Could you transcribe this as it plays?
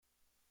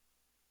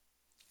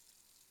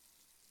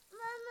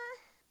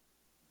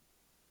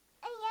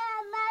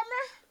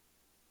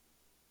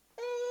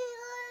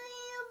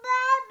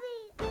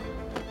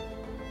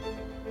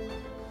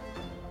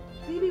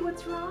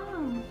What's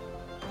wrong?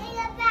 There's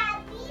a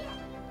puppy.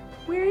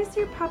 Where is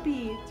your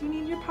puppy? Do you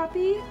need your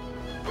puppy?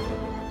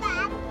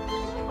 Puppy.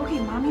 Okay,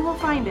 Mommy will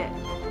find it.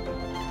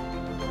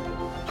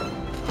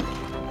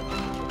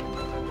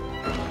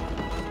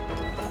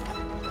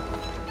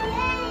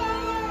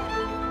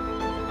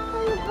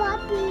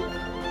 Puppy.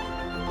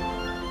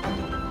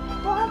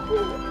 Puppy.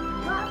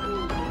 Puppy.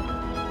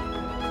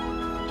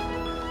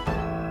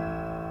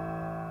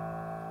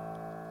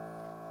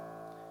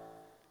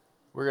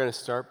 We're going to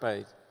start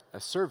by a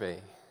survey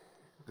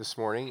this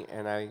morning,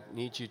 and I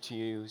need you to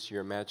use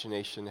your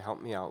imagination to help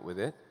me out with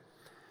it.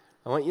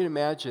 I want you to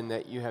imagine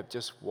that you have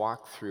just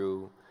walked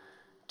through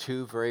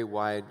two very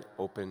wide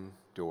open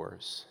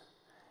doors.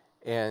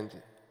 And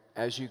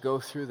as you go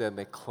through them,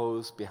 they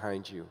close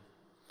behind you.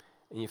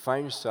 And you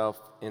find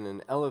yourself in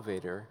an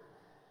elevator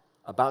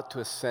about to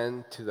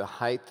ascend to the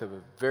height of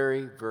a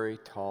very, very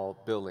tall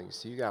building.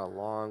 So you got a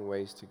long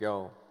ways to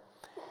go.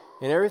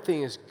 And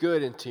everything is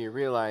good until you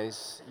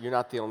realize you're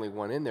not the only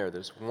one in there.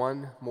 There's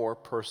one more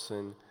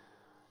person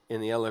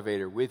in the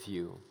elevator with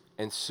you.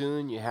 And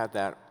soon you have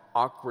that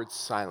awkward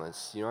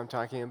silence. You know what I'm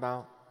talking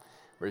about?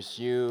 Where it's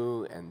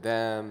you and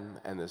them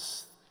and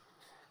this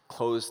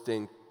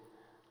closed-in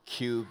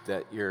cube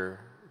that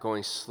you're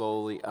going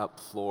slowly up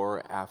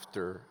floor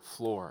after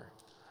floor.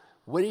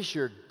 What is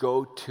your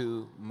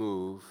go-to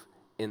move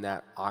in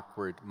that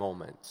awkward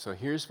moment? So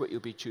here's what you'll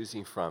be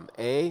choosing from.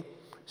 A,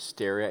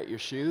 stare at your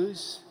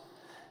shoes.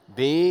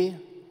 B,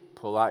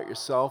 pull out your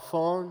cell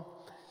phone.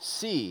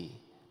 C,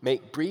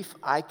 make brief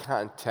eye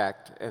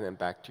contact and then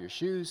back to your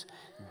shoes.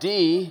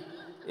 D,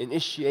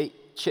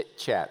 initiate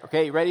chit-chat.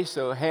 Okay, you ready?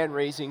 So hand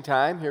raising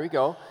time. Here we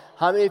go.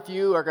 How many of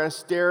you are going to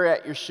stare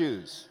at your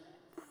shoes?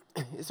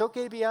 It's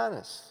okay to be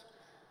honest.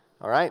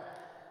 All right?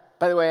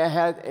 By the way, I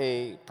had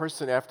a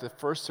person after the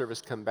first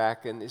service come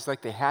back, and it's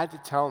like they had to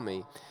tell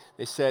me.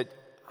 They said,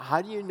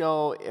 how do you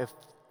know if,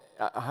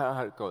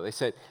 how did it go? They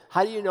said,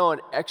 how do you know an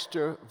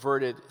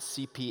extroverted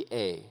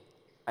CPA?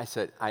 I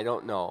said, I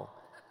don't know.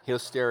 He'll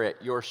stare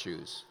at your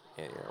shoes,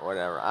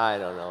 whatever. I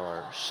don't know.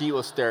 Or she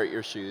will stare at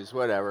your shoes,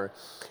 whatever.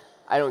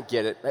 I don't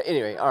get it. But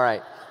anyway, all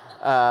right.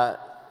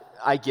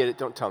 I get it.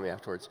 Don't tell me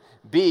afterwards.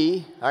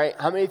 B, all right,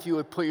 how many of you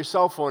would pull your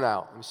cell phone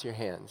out? Let me see your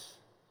hands.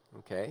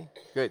 Okay,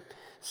 good.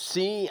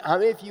 C, how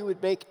many of you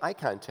would make eye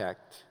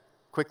contact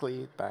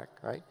quickly back,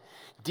 right?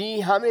 D,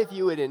 how many of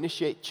you would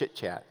initiate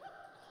chit-chat?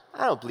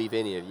 I don't believe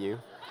any of you.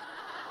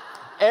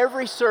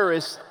 Every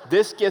service,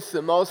 this gets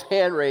the most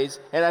hand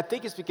raised, and I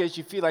think it's because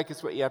you feel like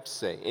it's what you have to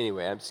say.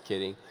 Anyway, I'm just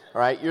kidding.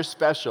 All right, you're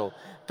special.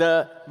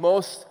 The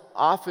most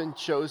often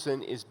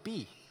chosen is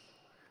B.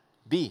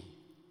 B,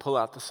 pull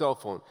out the cell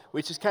phone,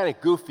 which is kind of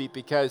goofy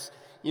because,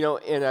 you know,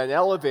 in an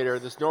elevator,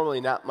 there's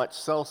normally not much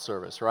cell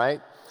service,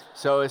 right?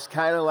 So it's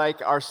kind of like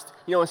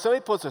when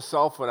somebody pulls a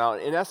cell phone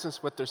out, in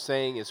essence, what they're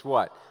saying is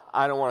what?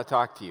 I don't want to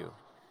talk to you.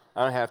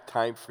 I don't have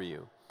time for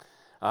you.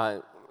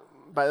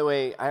 By the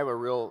way, I have a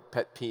real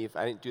pet peeve.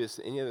 I didn't do this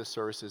in any of the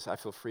services. I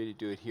feel free to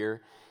do it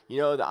here. You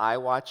know the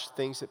iWatch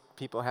things that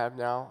people have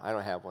now? I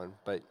don't have one,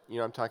 but you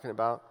know what I'm talking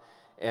about?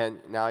 And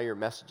now your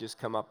messages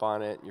come up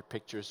on it, your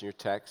pictures and your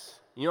texts.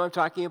 You know what I'm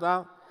talking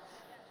about?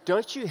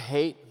 Don't you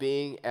hate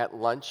being at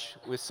lunch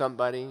with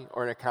somebody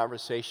or in a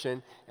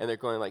conversation and they're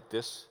going like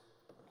this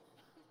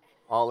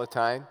all the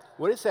time?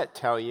 What does that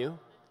tell you?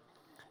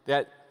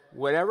 That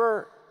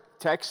whatever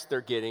text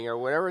they're getting or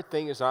whatever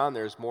thing is on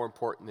there is more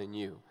important than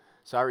you.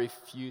 So I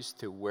refuse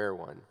to wear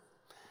one,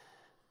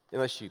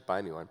 unless you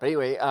buy me one. But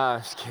anyway,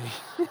 just kidding.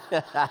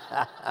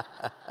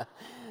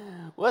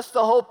 What's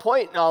the whole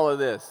point in all of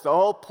this? The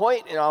whole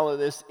point in all of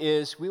this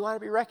is we want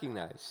to be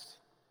recognized.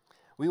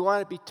 We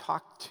want to be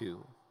talked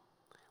to.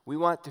 We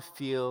want to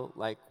feel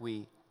like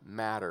we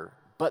matter.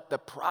 But the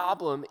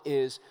problem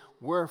is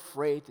we're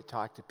afraid to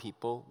talk to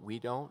people we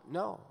don't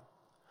know.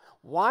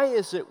 Why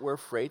is it we're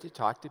afraid to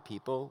talk to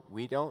people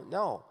we don't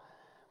know?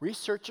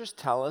 Researchers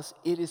tell us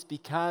it is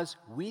because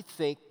we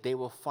think they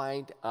will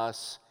find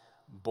us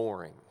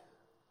boring,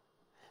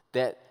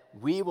 that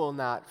we will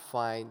not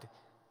find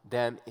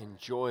them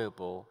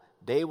enjoyable,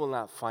 they will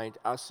not find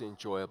us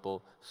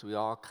enjoyable, so we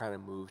all kind of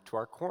move to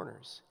our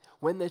corners.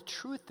 When the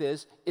truth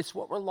is, it's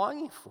what we're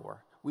longing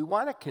for. We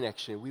want a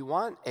connection. We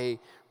want a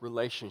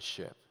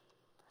relationship.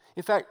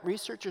 In fact,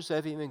 researchers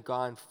have even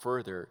gone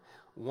further.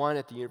 One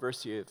at the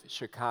University of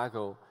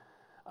Chicago,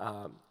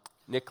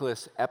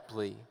 Nicholas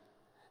Epley,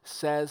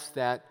 says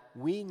that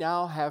we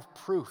now have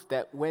proof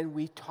that when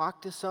we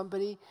talk to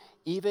somebody,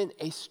 even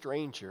a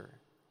stranger,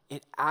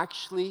 it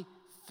actually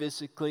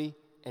physically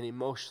and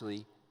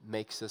emotionally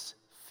makes us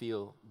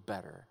feel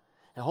better.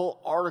 A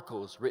whole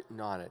article is written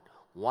on it.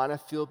 Want to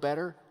feel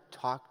better?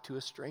 Talk to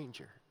a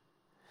stranger.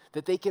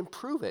 That they can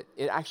prove it.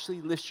 It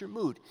actually lifts your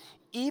mood.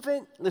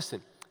 Even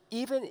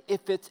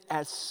if it's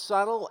as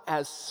subtle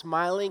as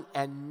smiling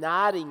and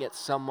nodding at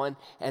someone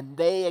and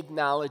they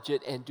acknowledge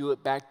it and do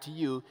it back to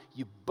you,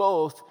 you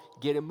both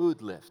get a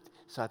mood lift.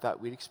 So I thought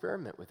we'd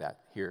experiment with that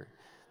here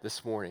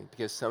this morning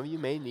because some of you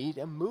may need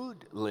a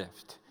mood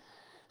lift.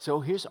 So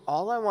here's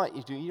all I want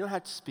you to do. You don't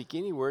have to speak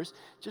any words.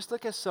 Just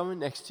look at someone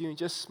next to you and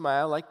just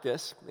smile like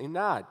this and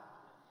nod.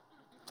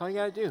 That's all you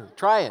got to do.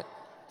 Try it.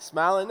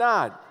 Smile and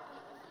nod.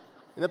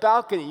 In the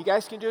balcony, you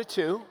guys can do it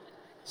too.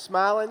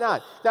 Smile and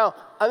nod. Now,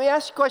 let me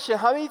ask you a question.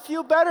 How many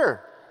feel better?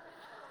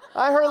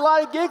 I heard a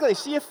lot of giggling.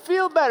 So you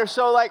feel better.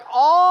 So like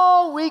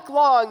all week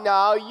long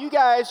now, you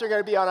guys are going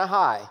to be on a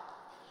high.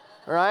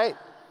 All right?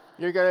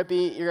 You're going to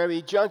be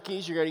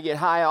junkies. You're going to get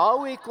high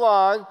all week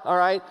long. All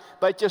right?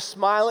 But just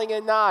smiling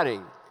and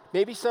nodding.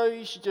 Maybe some of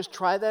you should just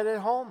try that at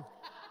home.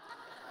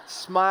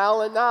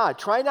 Smile and nod.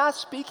 Try not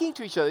speaking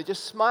to each other.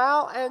 Just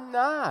smile and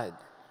nod.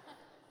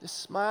 Just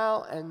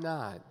smile and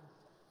nod.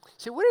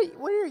 So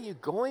where are you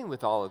going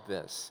with all of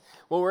this?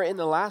 Well, we're in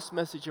the last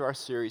message of our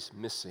series,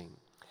 Missing.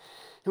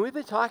 And we've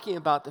been talking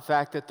about the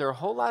fact that there are a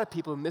whole lot of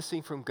people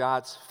missing from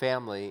God's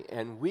family,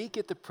 and we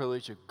get the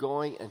privilege of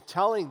going and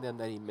telling them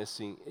that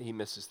He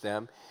misses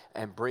them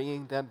and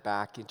bringing them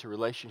back into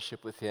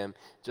relationship with Him,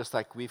 just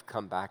like we've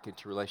come back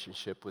into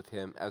relationship with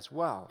Him as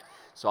well.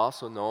 It's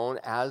also known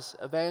as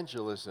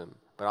evangelism,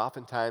 but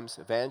oftentimes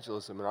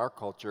evangelism in our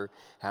culture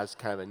has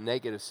kind of a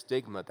negative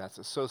stigma that's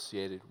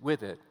associated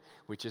with it,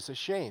 which is a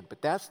shame.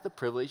 But that's the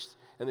privilege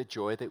and the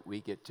joy that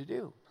we get to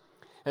do.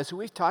 And so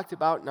we've talked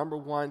about, number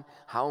one,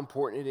 how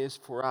important it is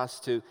for us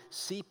to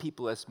see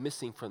people as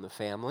missing from the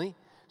family.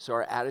 So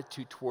our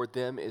attitude toward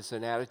them is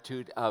an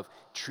attitude of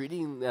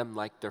treating them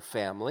like their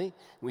family.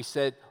 We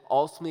said,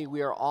 ultimately,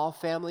 we are all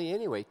family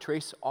anyway.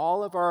 Trace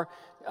all of our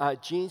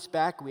genes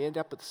back, we end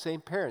up with the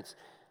same parents,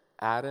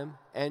 Adam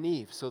and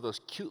Eve. So those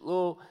cute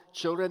little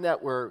children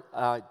that were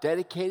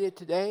dedicated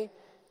today,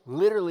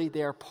 literally,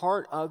 they are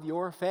part of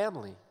your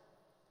family.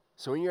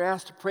 So when you're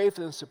asked to pray for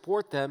them,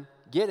 support them,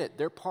 get it.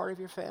 They're part of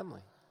your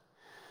family.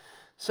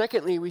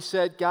 Secondly, we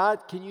said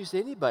God can use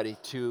anybody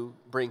to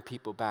bring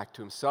people back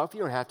to Himself.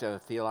 You don't have to have a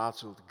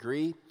theological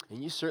degree,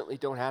 and you certainly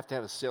don't have to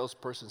have a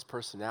salesperson's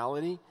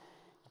personality.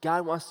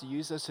 God wants to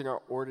use us in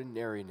our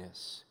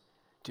ordinariness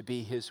to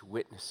be His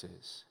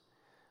witnesses.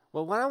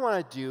 Well, what I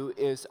want to do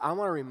is I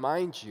want to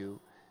remind you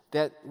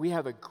that we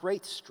have a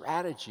great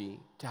strategy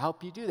to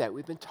help you do that.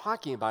 We've been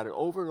talking about it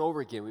over and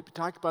over again. We've been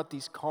talking about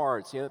these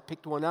cards. You know,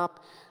 picked one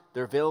up.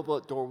 They're available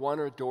at door 1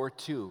 or door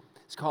 2.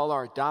 It's called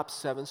our Adopt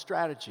 7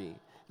 strategy.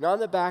 Now on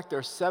the back, there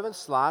are 7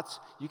 slots.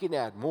 You can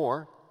add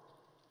more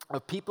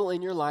of people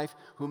in your life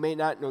who may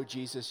not know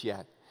Jesus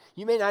yet.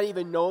 You may not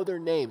even know their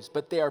names,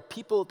 but they are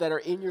people that are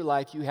in your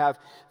life. You have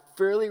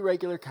fairly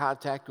regular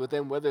contact with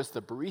them, whether it's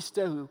the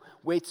barista who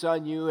waits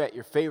on you at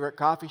your favorite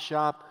coffee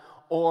shop,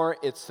 or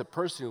it's the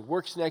person who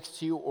works next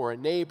to you, or a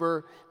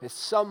neighbor. It's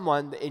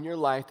someone in your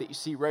life that you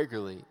see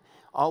regularly.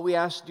 All we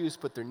ask you to do is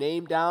put their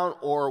name down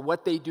or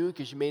what they do,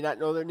 because you may not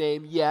know their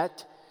name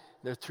yet.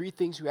 There are 3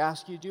 things we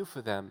ask you to do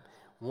for them.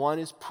 1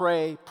 is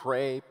pray,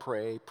 pray,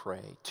 pray,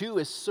 pray. 2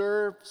 is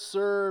serve,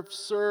 serve,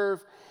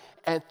 serve.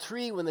 And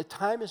 3, when the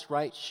time is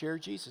right, share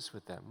Jesus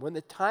with them. When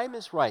the time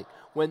is right,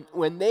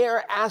 when they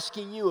are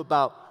asking you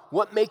about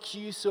what makes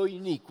you so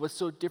unique, what's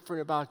so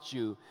different about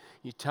you,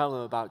 you tell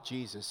them about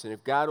Jesus. And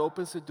if God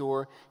opens the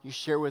door, you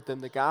share with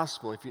them the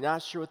gospel. If you're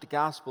not sure what the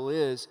gospel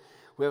is,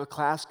 we have a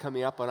class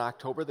coming up on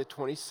October the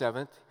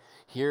 27th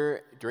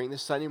here during the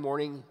Sunday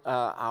morning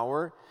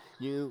hour.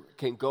 You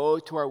can go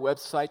to our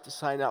website to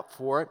sign up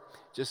for it.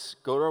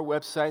 Just go to our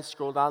website,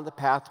 scroll down the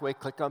pathway,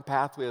 click on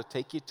pathway. It'll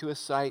take you to a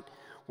site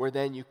where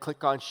then you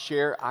click on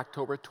share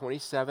October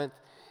 27th.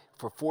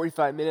 For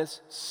 45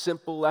 minutes,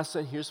 simple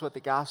lesson. Here's what the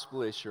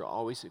gospel is. You're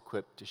always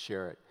equipped to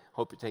share it.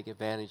 Hope you take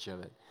advantage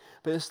of it.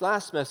 But this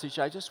last message,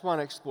 I just want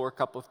to explore a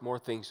couple of more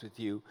things with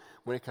you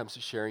when it comes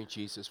to sharing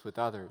Jesus with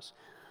others.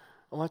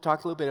 I want to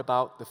talk a little bit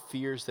about the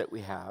fears that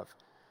we have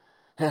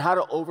and how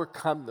to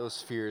overcome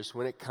those fears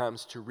when it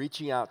comes to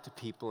reaching out to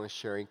people and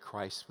sharing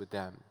Christ with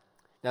them.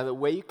 Now, the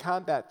way you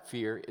combat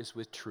fear is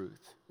with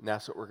truth, and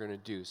that's what we're going to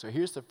do. So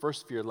here's the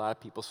first fear a lot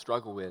of people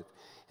struggle with,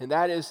 and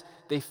that is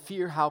they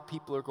fear how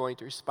people are going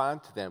to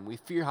respond to them. We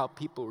fear how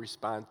people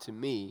respond to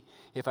me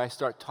if I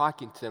start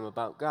talking to them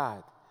about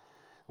God.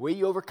 The way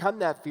you overcome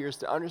that fear is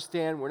to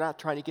understand we're not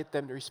trying to get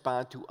them to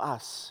respond to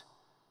us.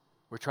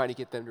 We're trying to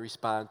get them to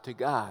respond to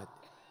God.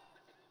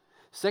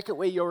 Second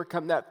way you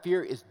overcome that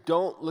fear is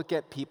don't look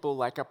at people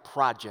like a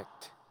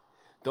project.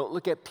 Don't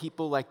look at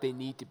people like they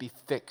need to be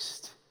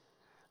fixed.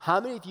 How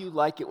many of you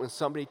like it when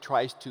somebody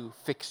tries to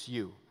fix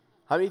you?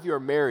 How many of you are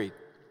married?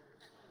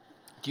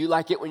 Do you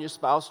like it when your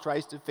spouse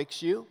tries to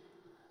fix you?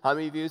 How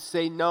many of you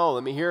say no?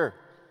 Let me hear.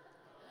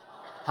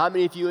 How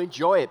many of you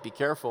enjoy it? Be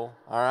careful,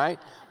 all right?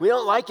 We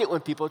don't like it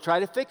when people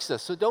try to fix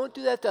us, so don't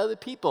do that to other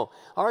people.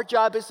 Our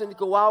job isn't to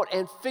go out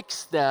and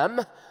fix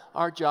them.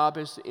 Our job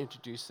is to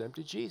introduce them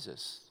to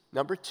Jesus.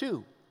 Number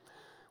 2,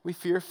 we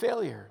fear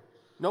failure.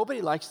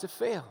 Nobody likes to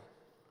fail.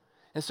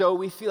 And so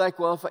we feel like,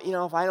 well,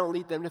 if I don't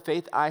lead them to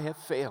faith, I have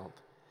failed.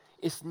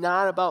 It's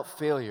not about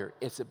failure.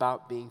 It's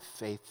about being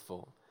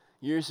faithful.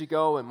 Years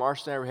ago, when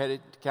Marcia and I were headed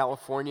to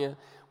California,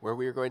 where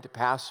we were going to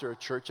pastor a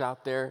church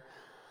out there,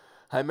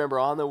 I remember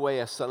on the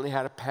way, I suddenly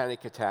had a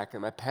panic attack,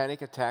 and my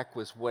panic attack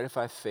was, what if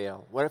I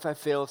fail? What if I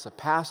fail as a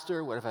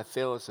pastor? What if I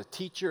fail as a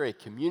teacher, a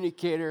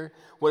communicator?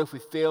 What if we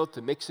fail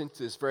to mix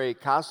into this very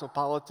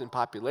cosmopolitan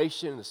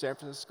population in the San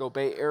Francisco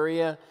Bay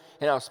Area?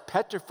 And I was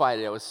petrified.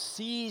 I was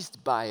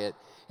seized by it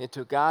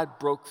until God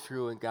broke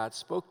through and God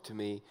spoke to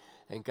me,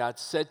 and God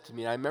said to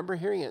me, and I remember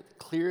hearing it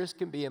clear as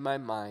can be in my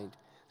mind,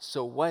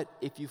 so what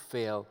if you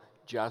fail?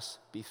 Just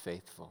be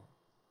faithful.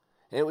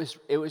 And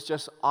it was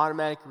just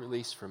automatic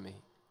release for me.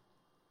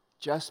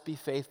 Just be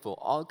faithful.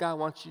 All God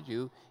wants you to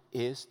do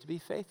is to be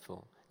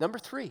faithful. Number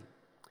 3,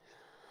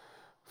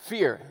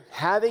 fear,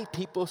 having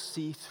people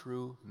see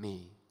through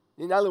me.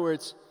 In other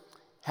words,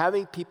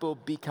 having people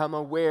become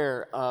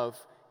aware of,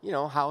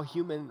 how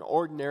human,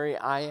 ordinary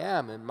I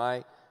am and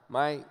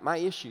my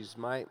issues,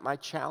 my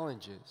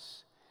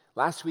challenges.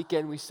 Last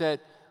weekend we said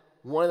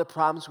one of the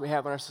problems we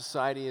have in our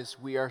society is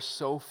we are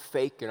so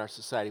fake in our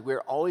society. We're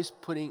always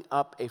putting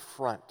up a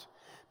front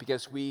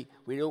because we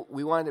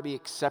want to be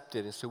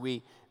accepted, and so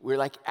we're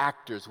like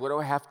actors. What do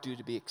I have to do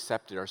to be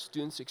accepted? Our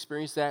students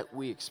experience that.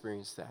 We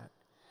experience that.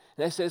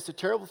 And I said it's a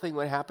terrible thing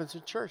when it happens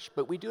in church,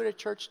 but we do it at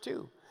church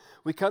too.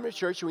 We come to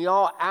church and we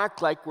all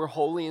act like we're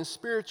holy and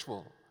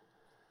spiritual,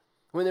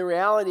 when the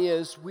reality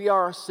is we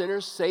are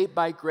sinners saved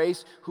by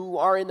grace who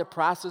are in the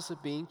process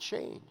of being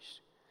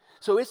changed.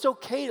 So it's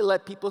okay to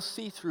let people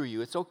see through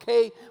you. It's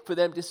okay for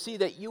them to see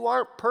that you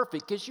aren't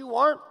perfect, because you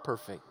aren't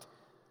perfect.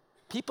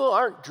 People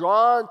aren't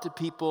drawn to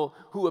people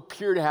who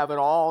appear to have it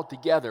all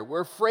together.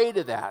 We're afraid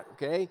of that,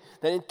 okay?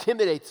 That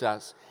intimidates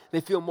us. They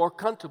feel more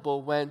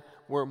comfortable when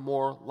we're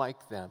more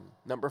like them.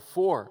 Number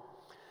 4,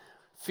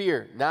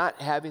 fear,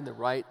 not having the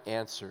right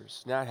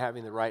answers. Not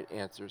having the right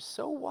answers.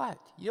 So what?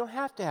 You don't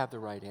have to have the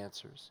right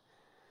answers.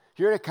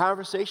 You're in a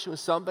conversation with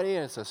somebody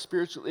and it's a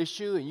spiritual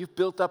issue and you've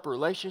built up a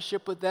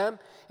relationship with them,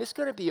 it's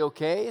going to be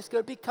okay. It's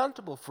going to be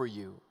comfortable for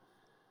you.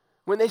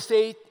 When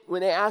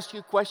they ask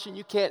you a question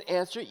you can't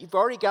answer it, you've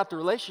already got the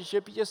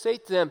relationship. You just say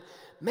to them,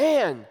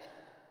 man,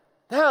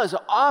 that was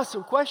an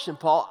awesome question,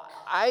 Paul.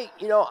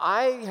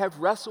 I have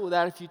wrestled with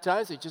that a few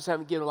times. I just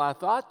haven't given a lot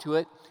of thought to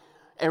it.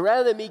 And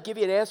rather than me give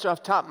you an answer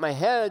off the top of my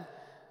head,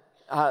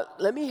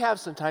 let me have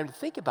some time to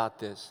think about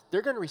this.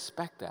 They're going to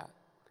respect that.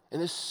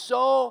 And there's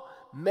so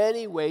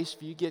many ways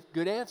for you to get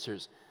good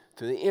answers.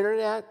 Through the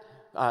internet,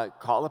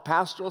 call the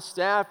pastoral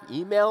staff,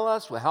 email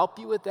us, we'll help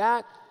you with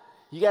that.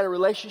 You got a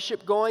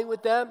relationship going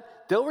with them,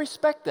 they'll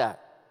respect that.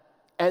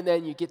 And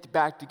then you get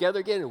back together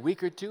again in a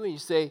week or two and you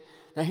say,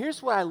 now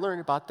here's what I learned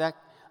about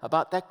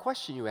that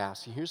question you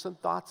asked. And here's some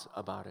thoughts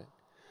about it.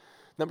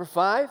 Number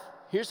 5,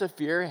 here's a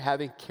fear,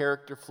 having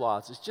character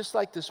flaws. It's just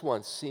like this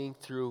one, seeing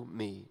through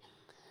me.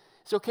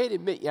 It's okay to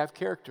admit you have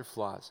character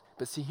flaws,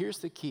 but see, here's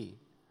the key.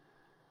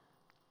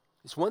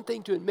 It's one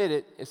thing to admit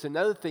it. It's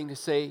another thing to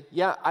say,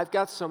 yeah, I've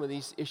got some of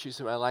these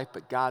issues in my life,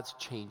 but God's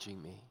changing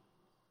me.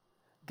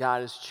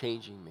 God is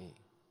changing me.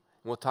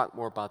 And we'll talk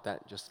more about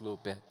that in just a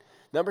little bit.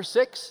 Number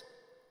 6,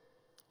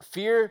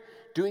 fear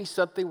doing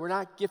something we're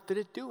not gifted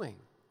at doing.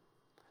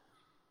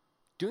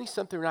 Doing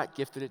something we're not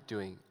gifted at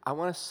doing. I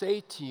want to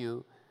say to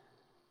you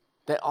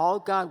that all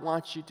God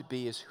wants you to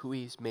be is who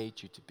He's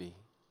made you to be.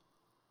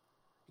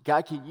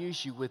 God can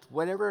use you with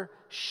whatever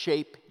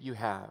shape you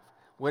have,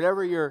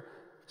 whatever your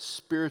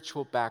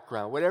spiritual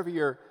background, whatever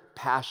your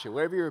passion,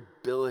 whatever your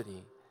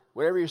ability,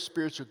 whatever your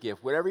spiritual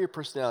gift, whatever your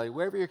personality,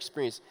 whatever your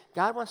experience.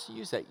 God wants to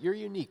use that. You're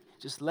unique.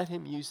 Just let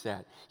Him use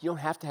that. You don't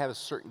have to have a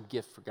certain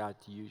gift for God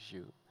to use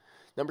you.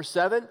 Number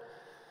 7,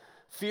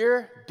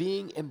 fear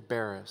being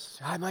embarrassed.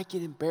 I might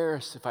get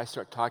embarrassed if I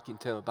start talking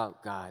to Him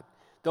about God.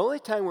 The only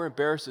time we're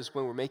embarrassed is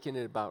when we're making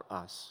it about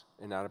us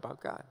and not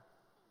about God.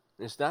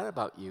 And it's not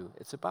about you.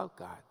 It's about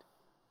God.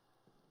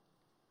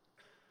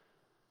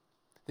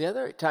 The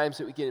other times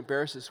that we get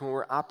embarrassed is when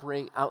we're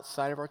operating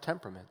outside of our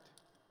temperament.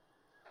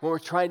 When we're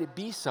trying to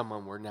be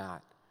someone we're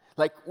not.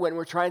 Like when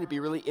we're trying to be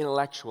really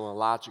intellectual and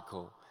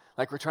logical.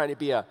 Like we're trying to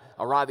be a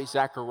Ravi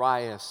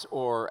Zacharias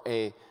or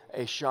a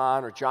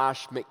Sean or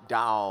Josh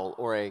McDowell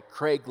or a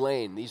Craig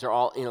Lane. These are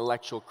all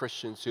intellectual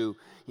Christians who,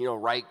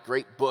 write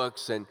great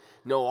books and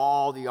know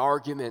all the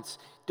arguments.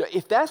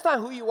 If that's not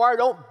who you are,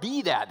 don't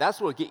be that. That's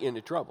what will get you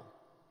into trouble.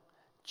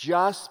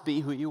 Just be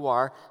who you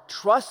are.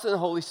 Trust in the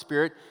Holy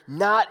Spirit,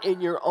 not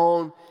in your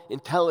own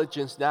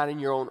intelligence, not in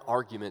your own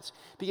arguments.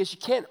 Because you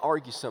can't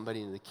argue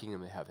somebody into the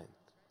kingdom of heaven.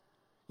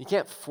 You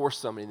can't force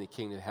somebody in the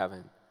kingdom of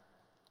heaven.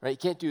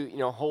 Right? You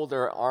can't hold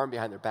their arm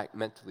behind their back,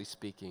 mentally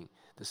speaking.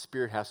 The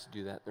Spirit has to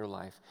do that in their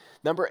life.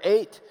 Number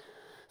 8,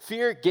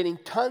 fear getting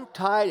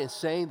tongue-tied and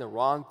saying the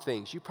wrong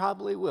things. You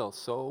probably will.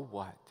 So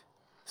what?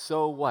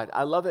 So what?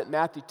 I love it.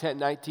 Matthew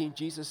 10:19,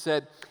 Jesus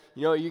said,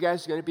 you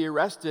guys are going to be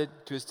arrested,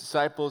 to His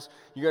disciples.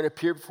 You're going to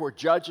appear before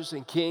judges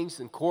and kings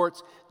and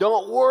courts.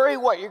 Don't worry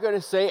what you're going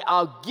to say.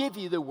 I'll give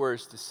you the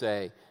words to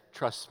say.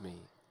 Trust me.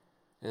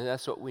 And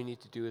that's what we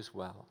need to do as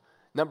well.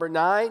 Number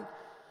 9,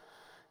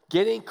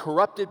 getting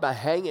corrupted by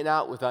hanging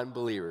out with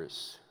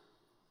unbelievers.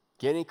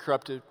 Getting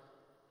corrupted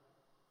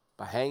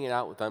by hanging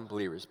out with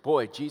unbelievers.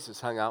 Boy,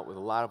 Jesus hung out with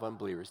a lot of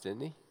unbelievers,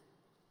 didn't He?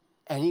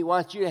 And he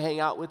wants you to hang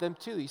out with them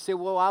too. You say,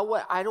 well,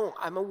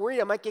 I'm worried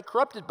I might get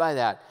corrupted by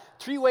that.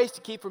 3 ways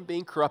to keep from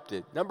being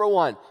corrupted. Number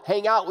 1,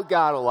 hang out with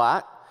God a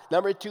lot.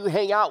 Number 2,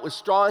 hang out with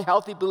strong,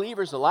 healthy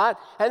believers a lot.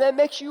 And then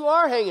make sure you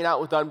are hanging out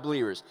with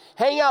unbelievers.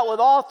 Hang out with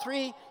all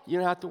 3, you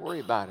don't have to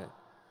worry about it.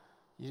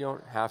 You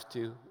don't have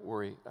to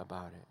worry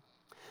about it.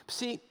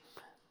 See,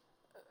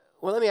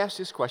 well, let me ask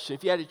you this question.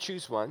 If you had to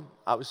choose one,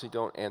 obviously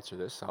don't answer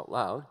this out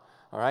loud,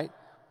 all right?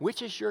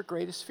 Which is your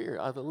greatest fear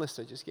out of the list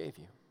I just gave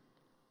you?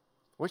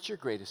 What's your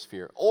greatest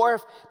fear? Or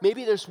if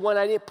maybe there's one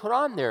I didn't put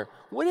on there,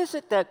 what is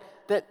it that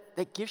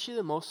gives you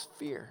the most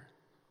fear?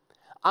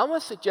 I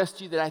want to suggest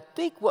to you that I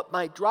think what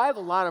might drive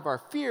a lot of our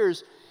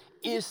fears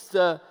is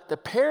the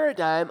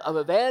paradigm of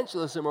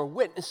evangelism or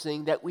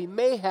witnessing that we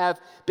may have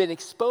been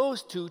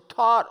exposed to,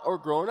 taught, or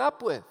grown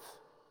up with.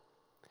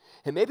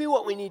 And maybe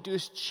what we need to do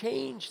is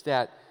change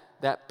that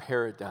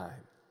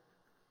paradigm.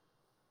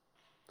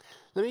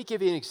 Let me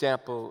give you an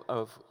example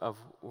of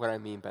what I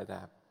mean by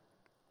that.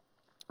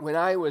 When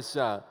I was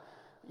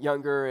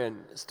younger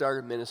and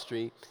started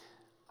ministry,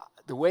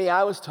 the way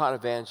I was taught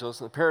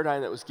evangelism, the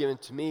paradigm that was given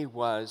to me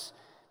was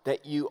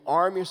that you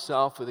arm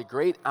yourself with a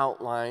great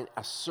outline,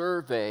 a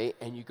survey,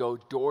 and you go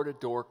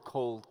door-to-door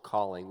cold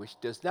calling, which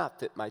does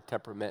not fit my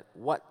temperament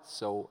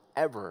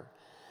whatsoever.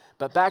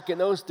 But back in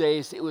those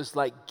days, it was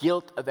like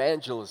guilt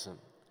evangelism.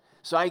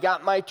 So I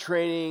got my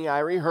training, I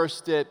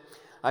rehearsed it,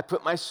 I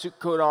put my suit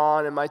coat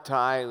on and my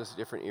tie, it was a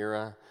different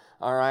era.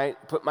 All right,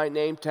 put my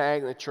name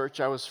tag in the church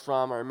I was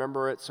from. I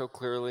remember it so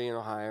clearly in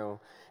Ohio.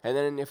 And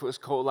then if it was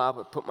cold out, I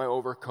would put my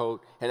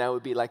overcoat, and I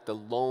would be like the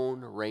Lone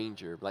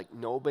Ranger. Like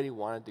nobody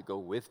wanted to go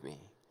with me.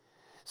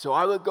 So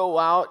I would go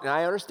out, and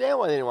I understand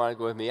why they didn't want to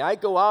go with me. I'd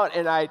go out,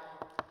 and I'd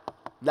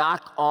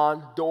knock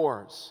on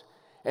doors.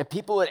 And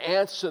people would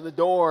answer the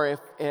door,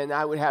 and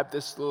I would have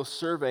this little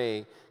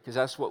survey, because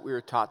that's what we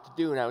were taught to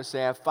do. And I would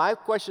say, I have 5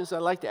 questions I'd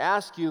like to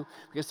ask you,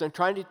 because I'm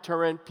trying to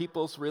determine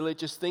people's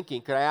religious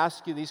thinking. Could I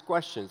ask you these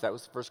questions? That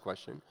was the first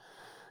question.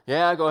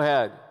 Yeah, go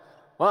ahead.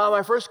 Well,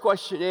 my first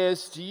question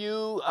is,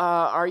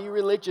 are you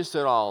religious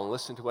at all? And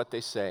listen to what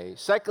they say.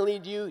 Secondly,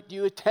 do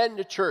you attend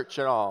a church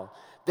at all?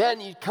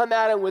 Then you'd come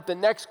at them with the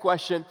next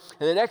question,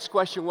 and the next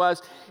question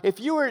was, if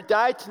you were to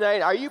die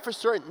tonight, are you for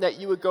certain that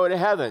you would go to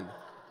heaven?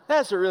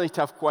 That's a really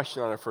tough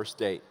question on a first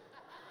date.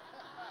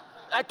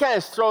 That kind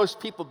of throws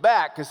people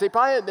back because they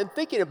probably haven't been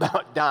thinking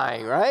about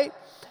dying, right?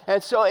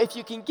 And so if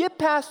you can get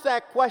past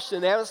that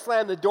question, they haven't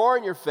slammed the door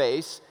in your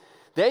face,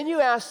 then you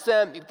ask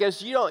them,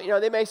 because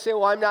they may say,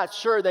 well, I'm not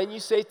sure. Then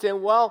you say to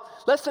them, well,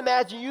 let's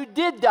imagine you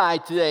did die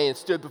today and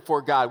stood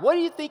before God. What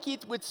do you think he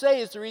would say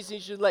is the reason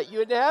he should let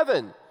you into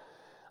heaven?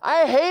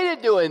 I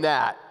hated doing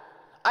that.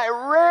 I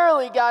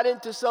rarely got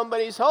into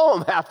somebody's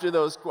home after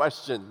those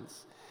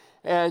questions.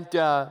 And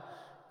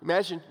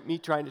imagine me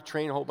trying to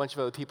train a whole bunch of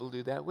other people to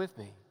do that with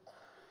me.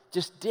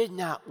 Just did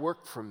not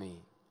work for me.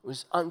 It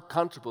was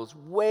uncomfortable. It was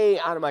way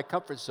out of my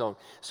comfort zone.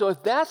 So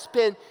if that's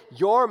been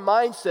your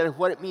mindset of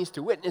what it means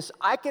to witness,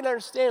 I can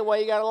understand why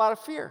you got a lot of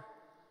fear.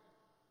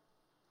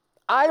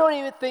 I don't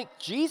even think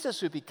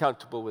Jesus would be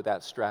comfortable with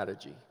that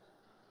strategy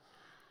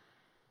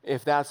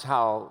if that's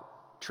how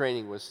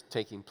training was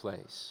taking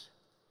place.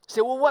 You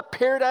say, well, what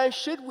paradigm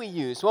should we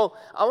use? Well,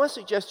 I want to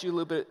suggest to you a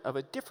little bit of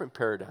a different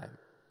paradigm.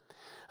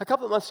 A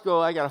couple of months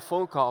ago, I got a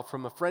phone call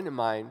from a friend of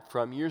mine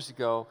from years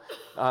ago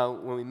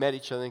when we met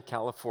each other in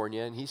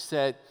California, and he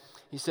said,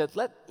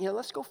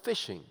 let's go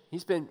fishing.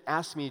 He's been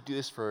asking me to do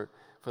this for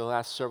the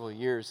last several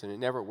years, and it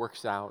never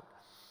works out.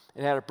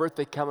 And I had a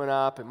birthday coming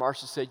up, and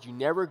Marcia said, you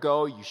never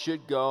go, you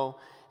should go.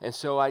 And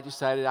so I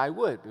decided I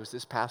would. It was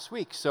this past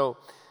week. So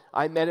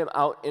I met him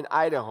out in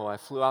Idaho. I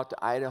flew out to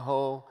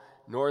Idaho,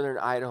 northern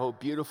Idaho,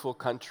 beautiful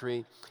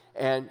country.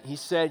 And he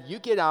said, you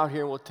get out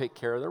here and we'll take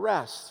care of the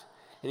rest.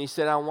 And he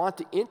said, I want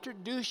to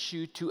introduce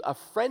you to a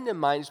friend of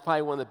mine who's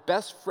probably one of the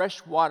best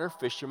freshwater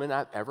fishermen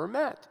I've ever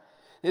met.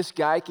 This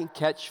guy can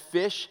catch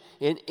fish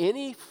in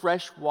any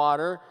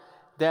freshwater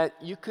that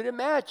you could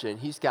imagine.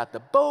 He's got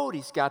the boat,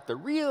 he's got the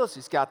reels,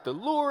 he's got the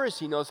lures,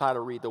 he knows how to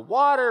read the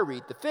water,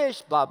 read the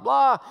fish, blah,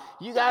 blah.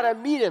 You got to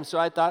meet him. So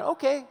I thought,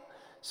 okay.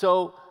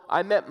 So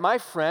I met my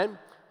friend,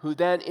 who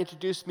then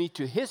introduced me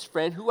to his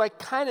friend, who I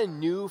kind of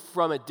knew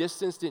from a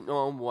distance, didn't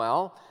know him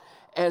well.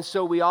 And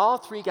so we all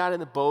 3 got in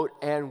the boat,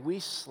 and we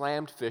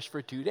slammed fish for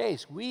 2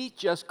 days. We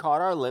just caught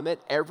our limit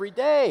every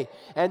day,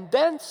 and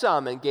then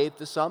some, and gave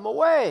the some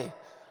away,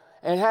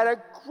 and had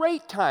a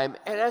great time.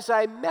 And as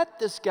I met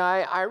this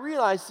guy, I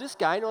realized this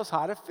guy knows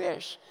how to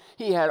fish.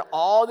 He had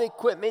all the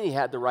equipment. He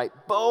had the right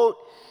boat.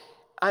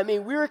 I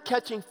mean, we were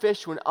catching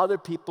fish when other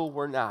people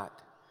were not.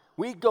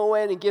 We'd go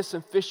in and give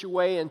some fish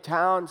away in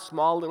town,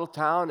 small little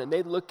town, and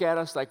they'd look at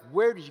us like,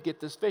 where did you get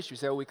this fish? We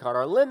said, well, we caught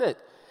our limit.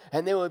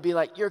 And they would be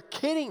like, you're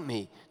kidding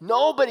me.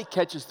 Nobody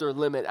catches their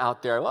limit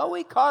out there. Well,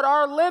 we caught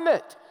our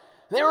limit.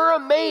 They were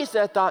amazed.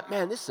 I thought,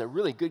 man, this is a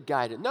really good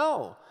guy to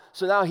know.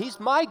 So now he's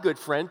my good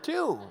friend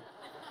too.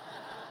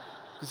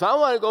 Because I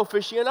want to go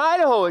fishing in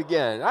Idaho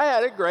again. I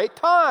had a great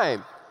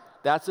time.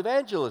 That's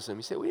evangelism.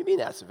 You say, what do you mean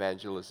that's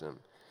evangelism?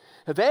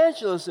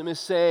 Evangelism is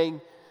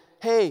saying,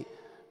 hey,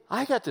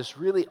 I got this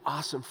really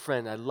awesome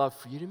friend I'd love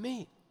for you to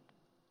meet.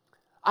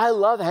 I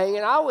love hanging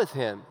out with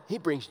him. He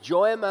brings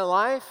joy in my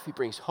life. He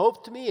brings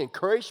hope to me,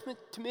 encouragement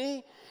to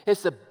me.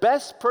 It's the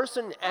best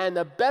person and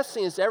the best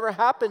thing that's ever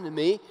happened to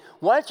me.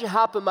 Why don't you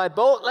hop in my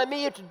boat? Let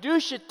me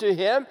introduce you to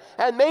him,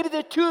 and maybe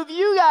the two of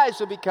you guys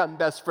will become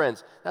best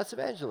friends. That's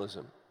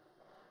evangelism.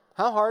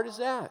 How hard is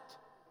that?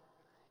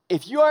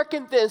 If you are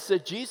convinced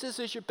that Jesus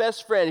is your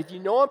best friend, if you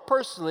know him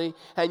personally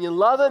and you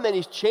love him and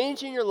he's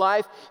changing your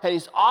life and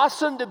he's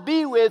awesome to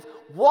be with,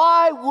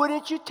 why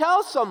wouldn't you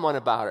tell someone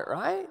about it,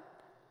 right?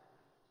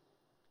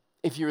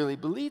 If you really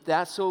believe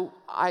that. So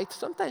I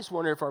sometimes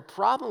wonder if our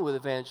problem with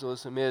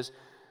evangelism is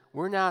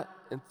we're not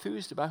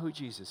enthused about who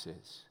Jesus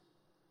is.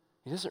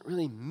 He doesn't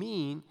really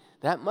mean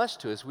that much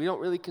to us. We don't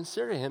really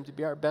consider him to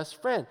be our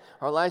best friend.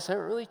 Our lives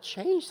haven't really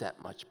changed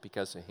that much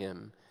because of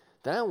him.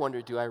 Then I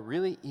wonder, do I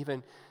really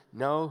even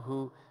know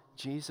who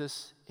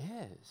Jesus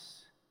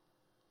is?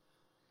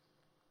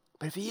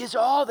 But if he is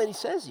all that he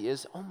says he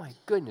is, oh my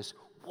goodness,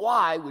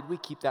 why would we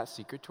keep that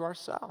secret to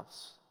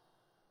ourselves?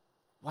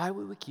 Why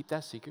would we keep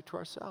that secret to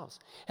ourselves?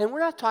 And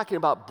we're not talking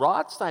about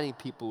broadsiding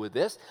people with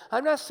this.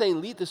 I'm not saying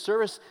lead the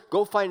service,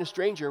 go find a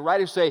stranger, and write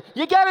or say,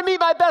 you got to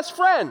meet my best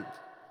friend.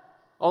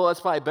 Oh,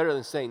 that's probably better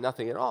than saying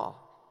nothing at all.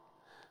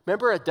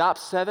 Remember Adopt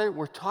 7?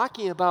 We're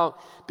talking about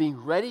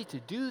being ready to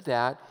do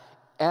that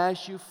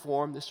as you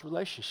form this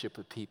relationship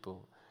with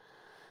people.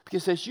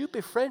 Because as you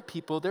befriend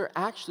people, they're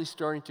actually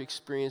starting to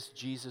experience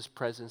Jesus'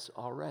 presence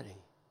already.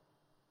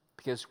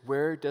 Because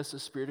where does the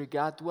Spirit of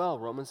God dwell?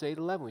 Romans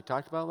 8:11. We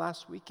talked about it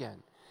last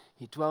weekend.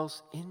 He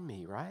dwells in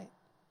me, right?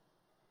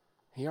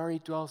 He already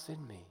dwells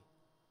in me.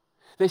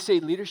 They say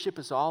leadership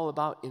is all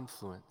about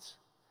influence.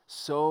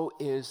 So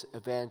is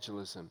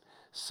evangelism.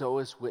 So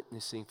is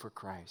witnessing for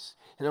Christ.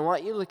 And I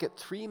want you to look at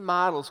 3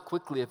 models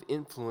quickly of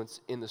influence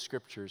in the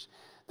Scriptures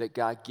that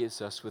God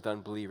gives us with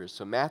unbelievers.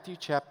 So Matthew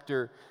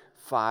chapter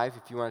 5,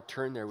 if you want to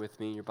turn there with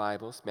me in your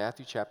Bibles,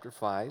 Matthew chapter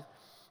 5.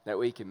 That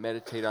way you can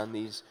meditate on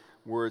these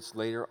words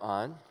later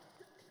on.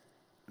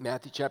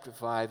 Matthew chapter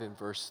 5 and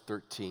verse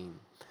 13.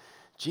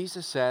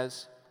 Jesus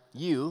says,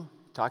 you,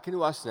 talking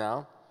to us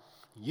now,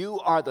 you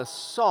are the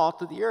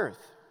salt of the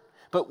earth.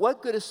 But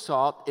what good is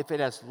salt if it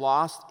has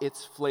lost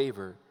its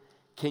flavor?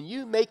 Can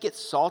you make it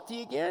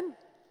salty again?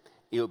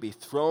 It will be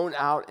thrown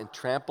out and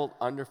trampled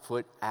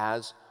underfoot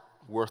as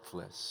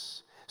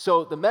worthless.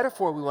 So the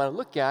metaphor we want to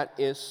look at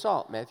is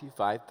salt, Matthew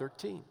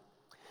 5:13.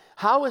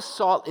 How is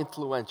salt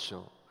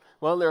influential?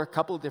 Well, there are a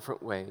couple of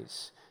different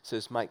ways,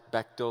 says Mike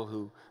Bechtel,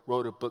 who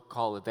wrote a book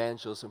called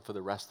Evangelism for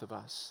the Rest of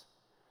Us.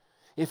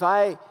 If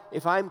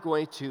I'm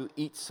going to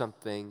eat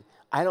something,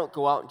 I don't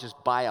go out and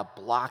just buy a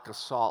block of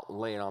salt and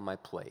lay it on my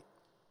plate,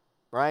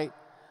 right?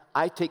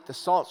 I take the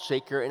salt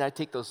shaker and I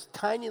take those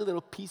tiny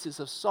little pieces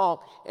of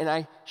salt and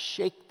I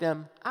shake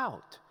them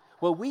out.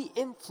 Well, we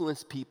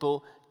influence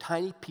people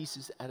tiny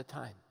pieces at a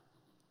time,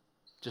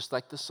 just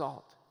like the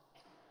salt.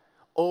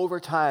 Over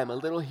time, a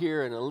little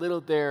here and a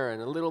little there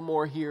and a little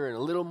more here and a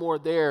little more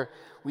there,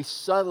 we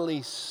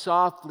subtly,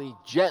 softly,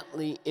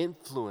 gently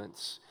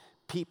influence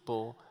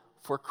people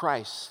for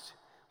Christ.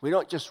 We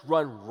don't just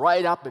run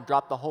right up and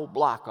drop the whole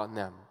block on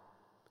them.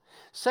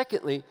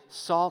 Secondly,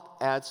 salt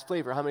adds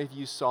flavor. How many of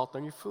you use salt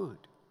on your food,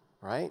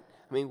 right?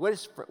 I mean,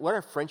 what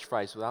are French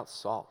fries without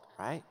salt,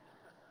 right?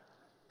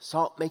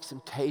 Salt makes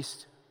them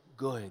taste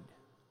good.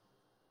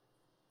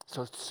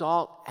 So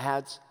salt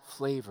adds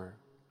flavor.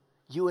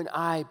 You and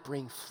I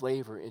bring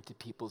flavor into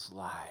people's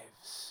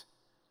lives.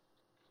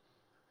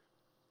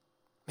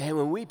 Man,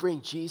 when we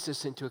bring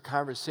Jesus into a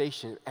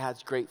conversation, it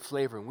adds great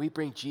flavor. When we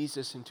bring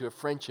Jesus into a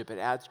friendship, it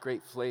adds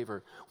great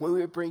flavor. When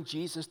we bring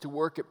Jesus to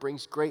work, it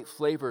brings great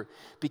flavor.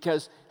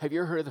 Because have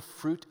you ever heard of the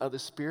fruit of the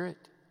Spirit?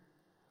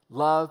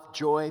 Love,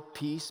 joy,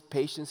 peace,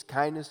 patience,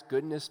 kindness,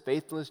 goodness,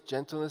 faithfulness,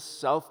 gentleness,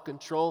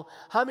 self-control.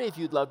 How many of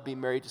you would love to be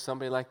married to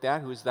somebody like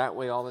that who is that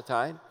way all the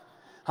time?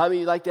 How many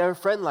of you like to have a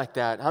friend like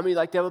that? How many of you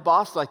like to have a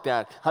boss like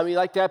that? How many of you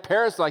like to have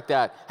parents like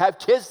that? Have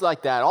kids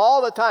like that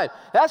all the time?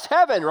 That's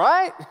heaven,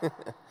 right?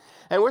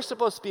 And we're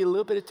supposed to be a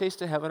little bit of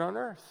taste of heaven on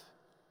earth.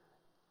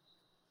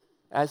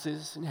 As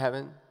is in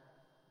heaven,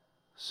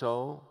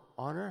 so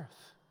on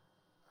earth.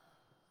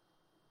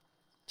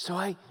 So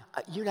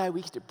you and I,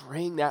 we get to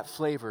bring that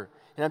flavor.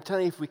 And I'm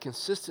telling you, if we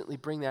consistently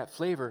bring that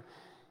flavor,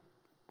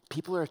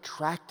 people are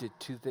attracted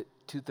to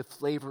the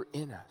flavor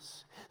in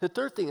us. The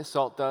third thing that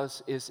salt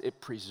does is it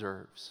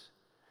preserves.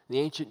 In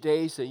the ancient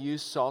days, they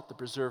used salt to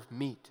preserve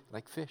meat,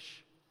 like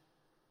fish.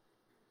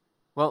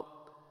 Well,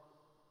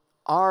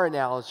 our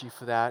analogy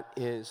for that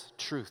is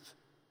truth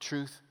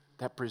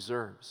that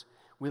preserves.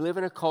 We live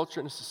in a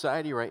culture and a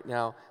society right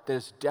now that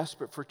is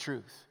desperate for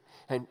truth.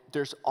 And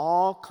there's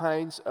all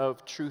kinds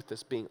of truth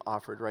that's being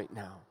offered right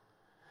now.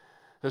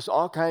 There's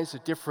all kinds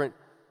of different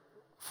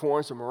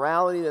forms of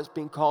morality that's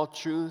being called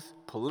truth,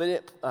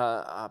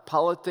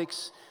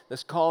 politics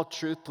that's called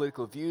truth,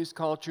 political views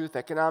called truth,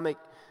 economic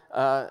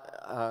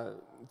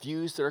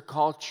views that are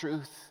called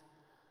truth.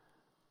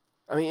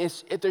 I mean,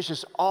 there's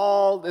just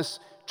all this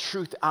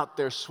truth out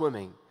there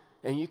swimming.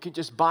 And you can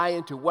just buy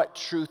into what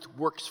truth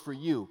works for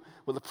you.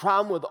 Well, the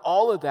problem with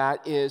all of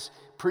that is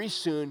pretty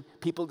soon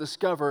people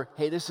discover,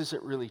 hey, this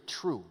isn't really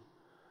true.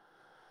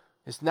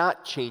 It's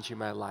not changing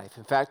my life.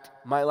 In fact,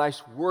 my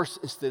life's worse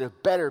instead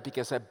of better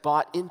because I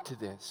bought into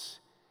this.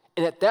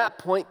 And at that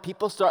point,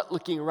 people start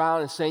looking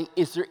around and saying,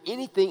 is there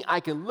anything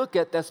I can look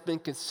at that's been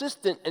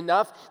consistent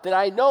enough that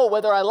I know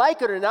whether I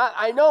like it or not,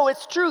 I know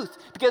it's truth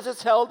because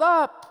it's held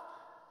up?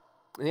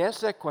 And the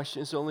answer to that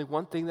question is only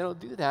one thing that will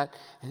do that,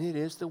 and it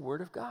is the Word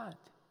of God.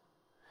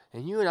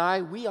 And you and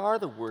I, we are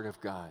the Word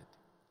of God.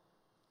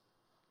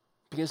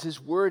 Because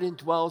His Word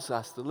indwells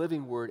us, the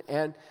living Word,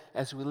 and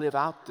as we live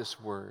out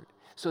this Word.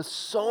 So it's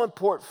so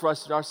important for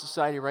us in our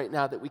society right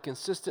now that we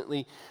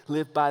consistently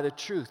live by the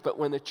truth. But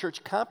when the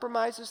church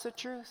compromises the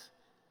truth,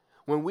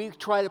 when we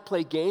try to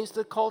play games with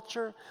the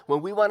culture,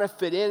 when we want to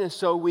fit in and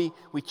so we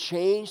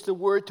change the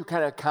word to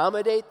kind of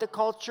accommodate the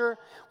culture,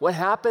 what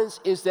happens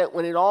is that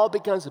when it all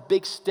becomes a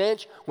big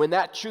stench, when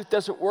that truth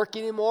doesn't work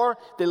anymore,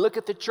 they look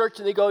at the church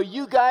and they go,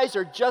 you guys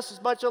are just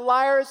as much a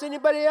liar as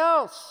anybody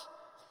else.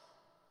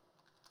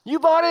 You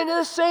bought into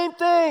the same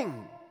thing.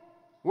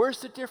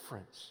 Where's the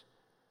difference?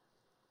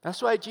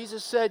 That's why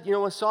Jesus said,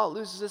 when salt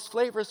loses its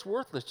flavor, it's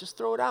worthless. Just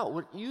throw it out.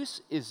 What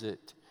use is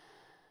it?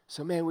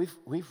 So, man,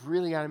 we've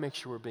really got to make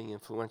sure we're being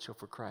influential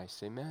for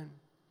Christ. Amen?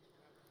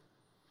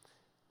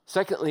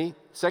 Secondly,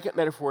 second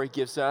metaphor he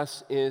gives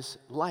us is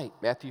light.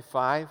 Matthew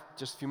 5,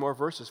 just a few more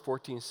verses,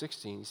 14 and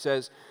 16. He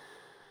says,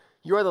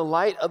 you are the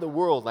light of the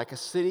world, like a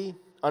city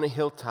on a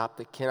hilltop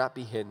that cannot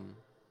be hidden.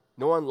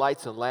 No one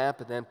lights a lamp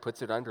and then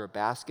puts it under a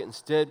basket.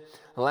 Instead,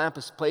 a lamp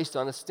is placed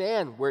on a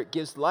stand where it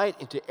gives light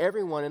into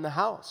everyone in the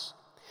house.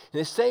 In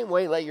the same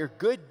way, let your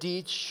good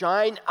deeds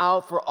shine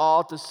out for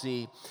all to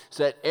see,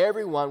 so that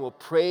everyone will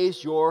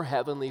praise your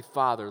heavenly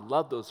Father.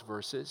 Love those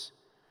verses.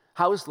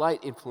 How is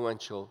light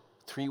influential?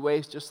 3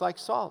 ways, just like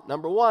salt.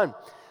 Number 1,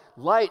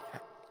 light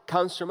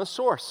comes from a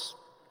source.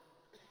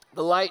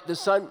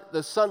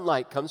 The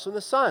sunlight comes from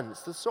the sun.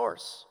 It's the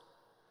source.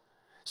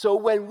 So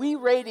when we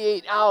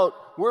radiate out,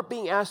 we're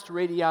being asked to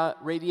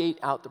radiate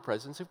out the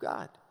presence of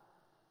God.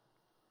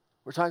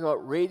 We're talking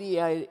about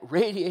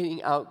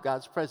radiating out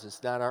God's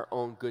presence, not our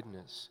own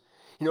goodness.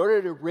 In order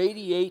to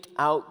radiate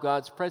out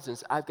God's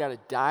presence, I've got to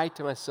die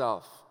to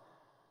myself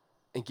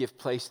and give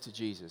place to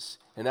Jesus.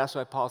 And that's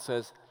why Paul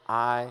says,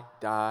 I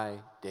die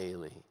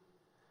daily.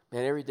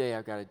 Man, every day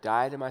I've got to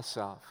die to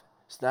myself.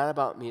 It's not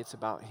about me, it's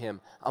about Him.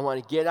 I want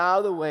to get out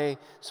of the way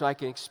so I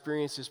can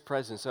experience His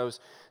presence. I was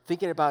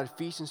thinking about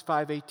Ephesians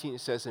 5:18.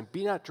 It says, and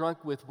be not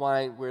drunk with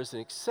wine where is an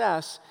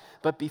excess,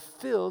 but be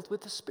filled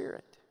with the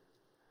Spirit.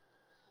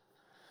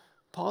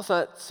 Paul's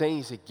not saying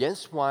he's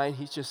against wine.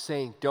 He's just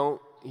saying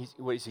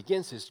what he's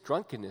against is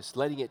drunkenness,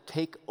 letting it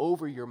take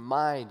over your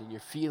mind and your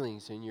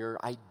feelings and your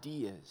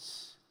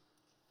ideas.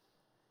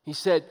 He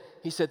said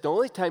the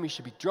only time you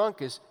should be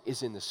drunk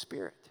is in the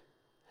Spirit.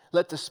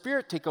 Let the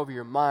Spirit take over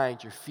your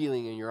mind, your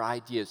feeling, and your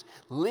ideas.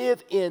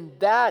 Live in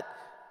that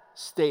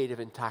state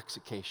of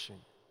intoxication.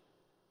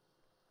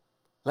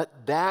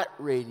 Let that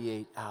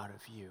radiate out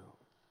of you.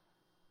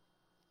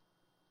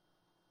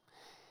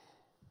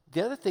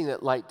 The other thing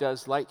that light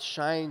does, light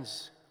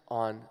shines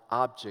on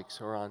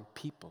objects or on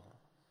people.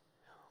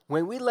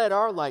 When we let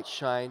our light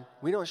shine,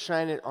 we don't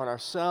shine it on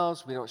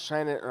ourselves, we don't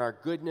shine it on our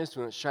goodness,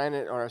 we don't shine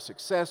it on our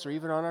success or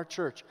even on our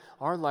church.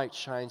 Our light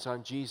shines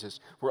on Jesus.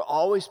 We're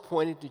always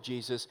pointed to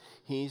Jesus.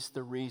 He's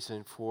the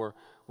reason for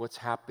what's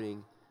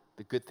happening,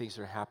 the good things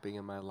that are happening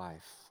in my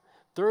life.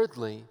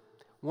 Thirdly,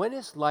 when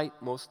is light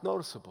most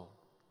noticeable?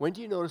 When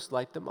do you notice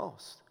light the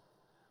most?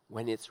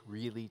 When it's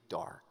really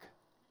dark.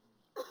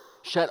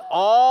 Shut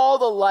all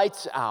the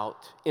lights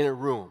out in a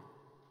room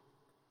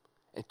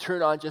and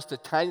turn on just a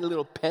tiny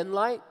little pen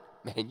light,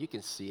 man, you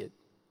can see it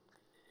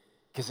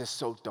because it's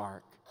so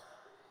dark.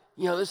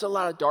 There's a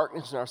lot of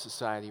darkness in our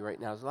society right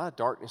now. There's a lot of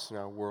darkness in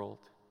our world.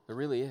 There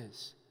really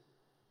is.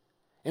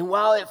 And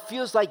while it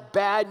feels like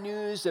bad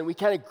news and we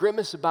kind of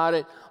grimace about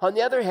it, on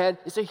the other hand,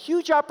 it's a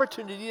huge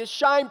opportunity to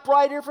shine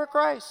brighter for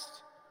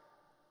Christ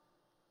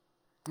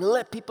and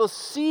let people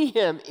see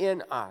Him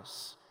in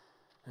us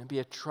and be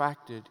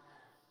attracted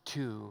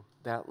to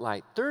that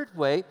light. Third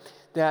way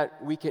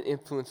that we can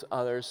influence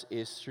others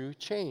is through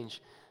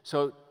change.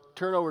 So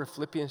turn over to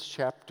Philippians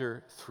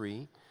chapter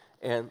 3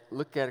 and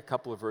look at a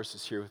couple of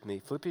verses here with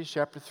me. Philippians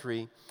chapter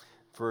 3,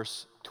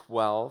 verse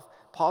 12.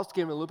 Paul's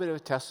giving a little bit of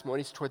a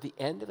testimony. He's toward the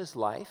end of his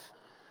life.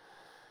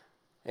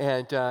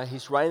 And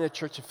he's writing to the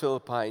church of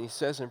Philippi, and he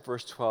says in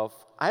verse 12,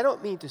 I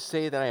don't mean to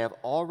say that I have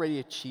already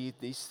achieved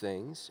these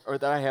things or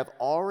that I have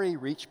already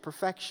reached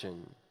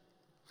perfection.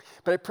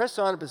 But I press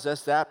on to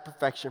possess that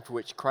perfection for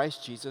which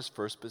Christ Jesus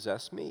first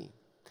possessed me.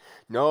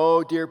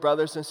 No, dear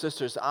brothers and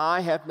sisters,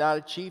 I have not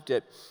achieved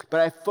it, but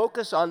I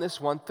focus on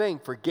this one thing,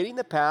 forgetting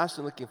the past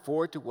and looking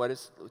forward to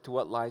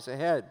what lies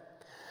ahead.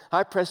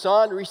 I press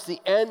on to reach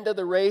the end of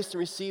the race and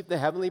receive the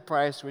heavenly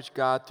prize which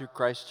God, through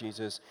Christ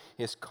Jesus,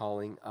 is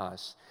calling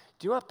us.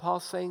 Do you know what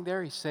Paul's saying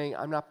there? He's saying,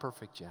 I'm not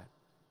perfect yet.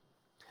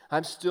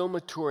 I'm still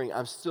maturing.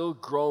 I'm still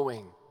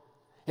growing.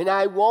 And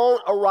I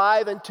won't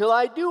arrive until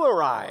I do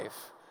arrive.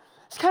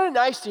 It's kind of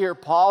nice to hear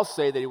Paul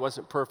say that he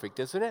wasn't perfect,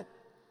 isn't it?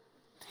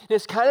 And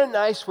it's kind of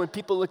nice when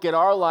people look at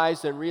our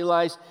lives and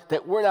realize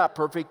that we're not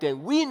perfect,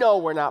 and we know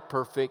we're not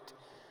perfect,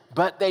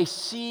 but they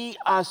see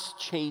us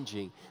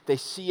changing. They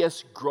see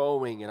us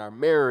growing in our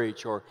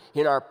marriage or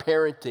in our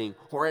parenting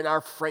or in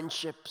our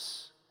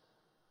friendships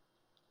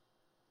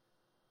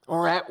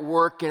or at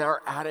work in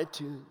our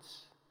attitudes.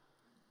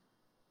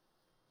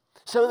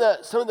 Some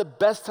of the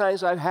best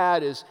times I've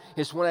had is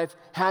when I've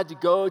had to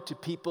go to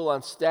people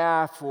on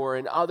staff or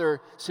in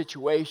other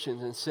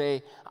situations and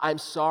say, I'm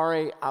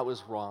sorry, I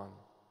was wrong.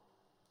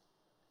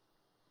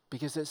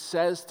 Because it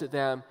says to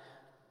them,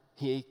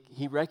 he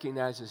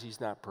recognizes he's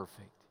not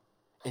perfect.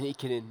 And he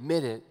can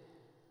admit it,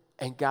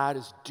 and God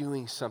is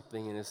doing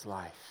something in his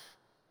life.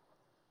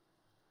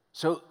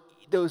 So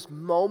those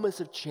moments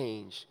of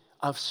change,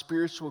 of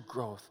spiritual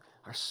growth,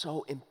 are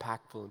so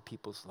impactful in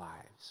people's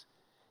lives.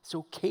 It's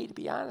okay to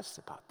be honest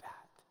about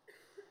that.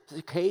 It's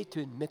okay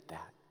to admit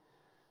that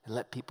and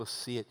let people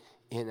see it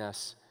in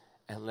us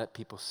and let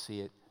people see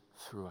it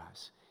through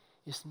us.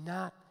 It's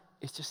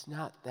just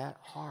not that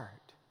hard.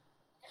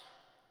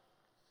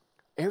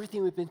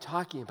 Everything we've been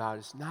talking about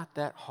is not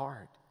that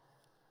hard.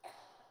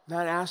 I'm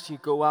not asking you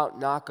to go out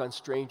and knock on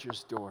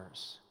strangers'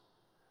 doors.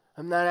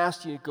 I'm not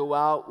asking you to go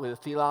out with a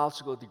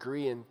theological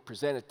degree and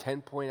present a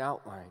 10-point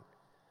outline.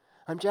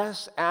 I'm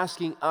just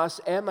asking us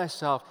and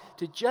myself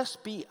to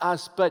just be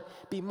us, but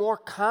be more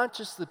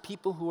conscious of the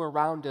people who are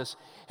around us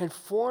and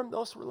form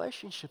those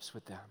relationships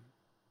with them.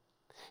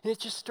 And it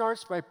just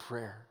starts by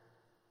prayer.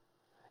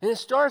 And it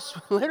starts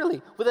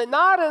literally with a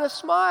nod and a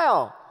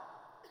smile.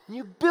 And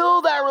you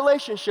build that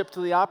relationship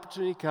till the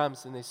opportunity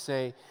comes and they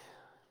say,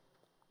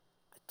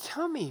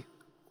 tell me,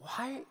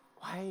 why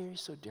are you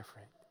so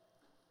different?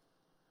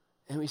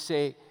 And we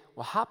say,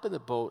 well, hop in the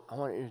boat. I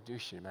want to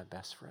introduce you to my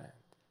best friend.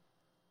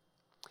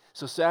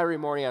 So Saturday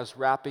morning, I was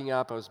wrapping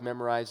up. I was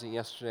memorizing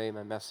yesterday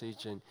my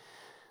message, and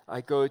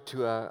I go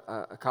to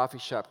a coffee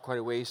shop quite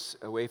a ways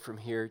away from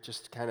here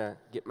just to kind of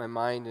get my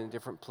mind in a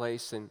different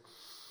place. And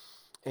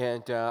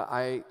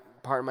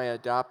part of my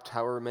adopt,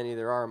 however many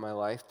there are in my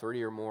life,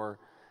 30 or more,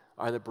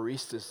 are the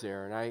baristas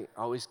there. And I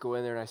always go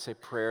in there and I say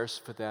prayers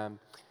for them.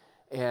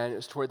 And it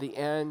was toward the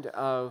end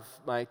of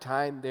my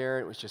time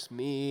there. It was just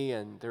me,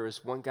 and there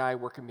was one guy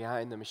working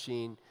behind the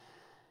machine.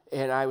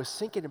 And I was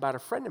thinking about a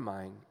friend of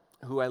mine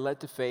who I led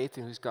to faith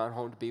and who's gone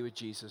home to be with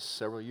Jesus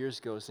several years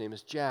ago. His name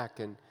is Jack.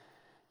 And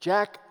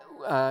Jack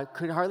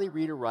could hardly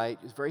read or write.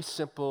 He was very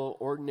simple,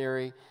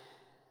 ordinary,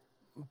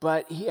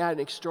 but he had an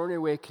extraordinary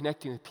way of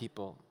connecting with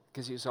people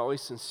because he was always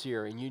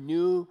sincere. And you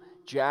knew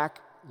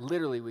Jack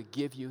literally would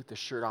give you the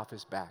shirt off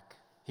his back.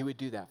 He would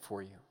do that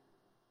for you.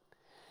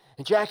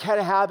 And Jack had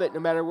a habit, no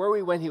matter where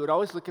we went, he would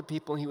always look at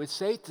people and he would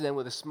say to them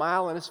with a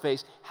smile on his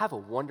face, have a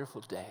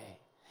wonderful day.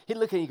 He'd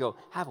look at you and go,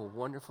 have a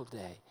wonderful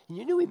day. And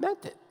you knew he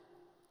meant it.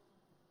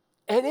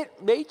 And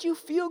it made you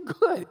feel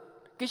good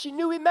because you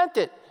knew he meant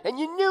it. And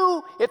you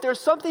knew if there was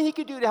something he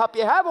could do to help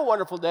you have a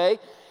wonderful day,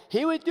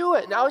 he would do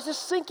it. And I was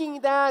just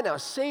thinking that, and I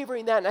was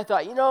savoring that, and I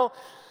thought,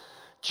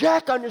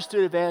 Jack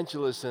understood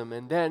evangelism,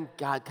 and then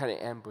God kind of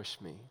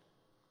ambushed me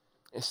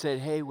and said,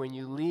 hey, when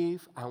you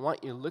leave, I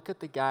want you to look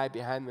at the guy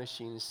behind the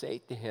machine and say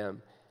to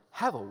him,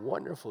 have a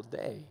wonderful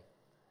day,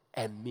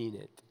 and mean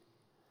it.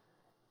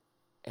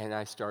 And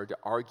I started to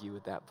argue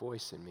with that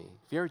voice in me.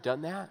 Have you ever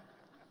done that?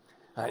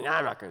 I'm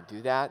not going to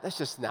do that. That's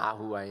just not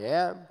who I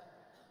am.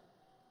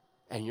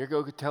 And you're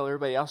going to tell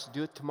everybody else to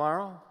do it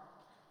tomorrow?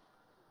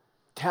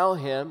 Tell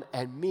him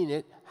and mean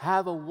it.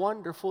 Have a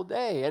wonderful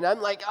day. And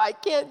I'm like, I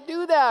can't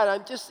do that.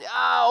 I'm just,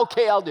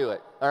 okay, I'll do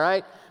it. All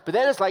right? But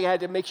then it's like I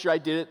had to make sure I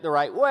did it the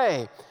right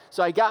way.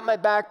 So I got my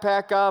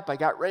backpack up. I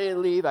got ready to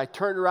leave. I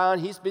turned around.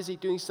 He's busy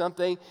doing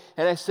something.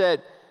 And I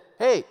said,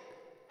 hey,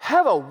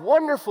 have a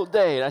wonderful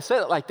day. And I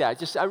said it like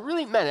that. I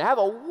really meant it. Have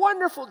a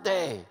wonderful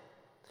day.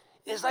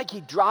 It's like he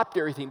dropped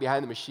everything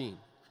behind the machine.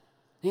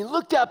 And he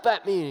looked up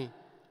at me and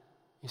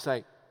he's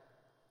like,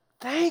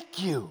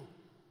 thank you.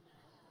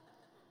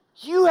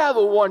 You have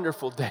a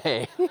wonderful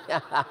day.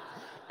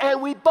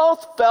 And we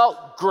both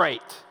felt great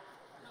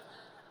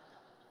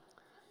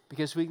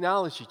because we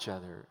acknowledged each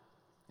other.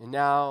 And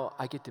now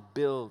I get to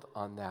build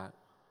on that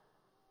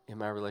in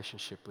my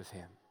relationship with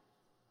him.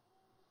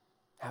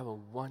 Have a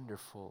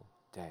wonderful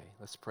day.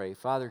 Let's pray.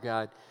 Father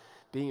God,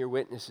 being your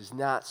witness is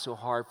not so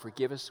hard.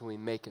 Forgive us when we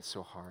make it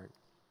so hard.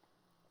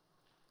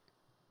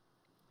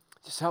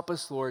 Just help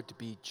us, Lord, to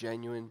be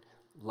genuine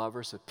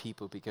lovers of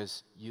people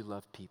because you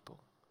love people.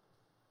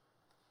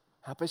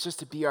 Help us just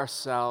to be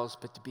ourselves,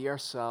 but to be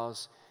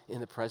ourselves in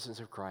the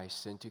presence of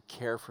Christ and to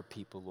care for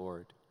people,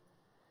 Lord.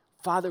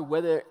 Father,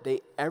 whether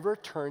they ever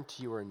turn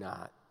to you or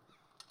not,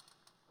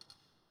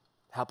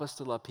 help us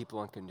to love people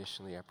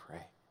unconditionally, I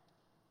pray.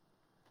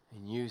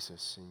 And use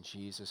us in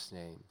Jesus'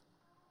 name.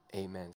 Amen.